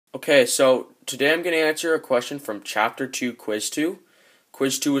Okay, so today I'm going to answer a question from Chapter 2, Quiz 2.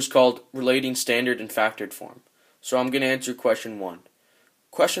 Quiz 2 is called Relating Standard and Factored Form. So I'm going to answer question 1.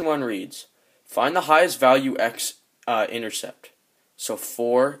 Question 1 reads, find the highest value x intercept. So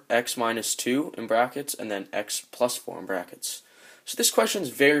 4x minus 2 in brackets and then x plus 4 in brackets. So this question is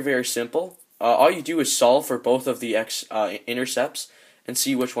very, very simple. All you do is solve for both of the x intercepts and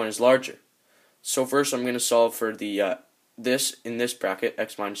see which one is larger. So first I'm going to solve for the this in this bracket,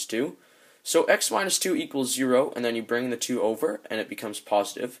 x minus 2. So x minus 2 equals 0, and then you bring the 2 over, and it becomes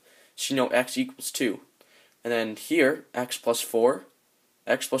positive. So you know x equals 2. And then here, x plus 4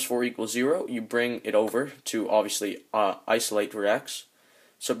 equals 0. You bring it over to obviously isolate for x.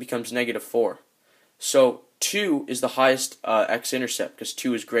 So it becomes negative 4. So 2 is the highest x-intercept, because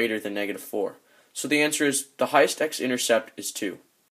 2 is greater than negative 4. So the answer is the highest x-intercept is 2.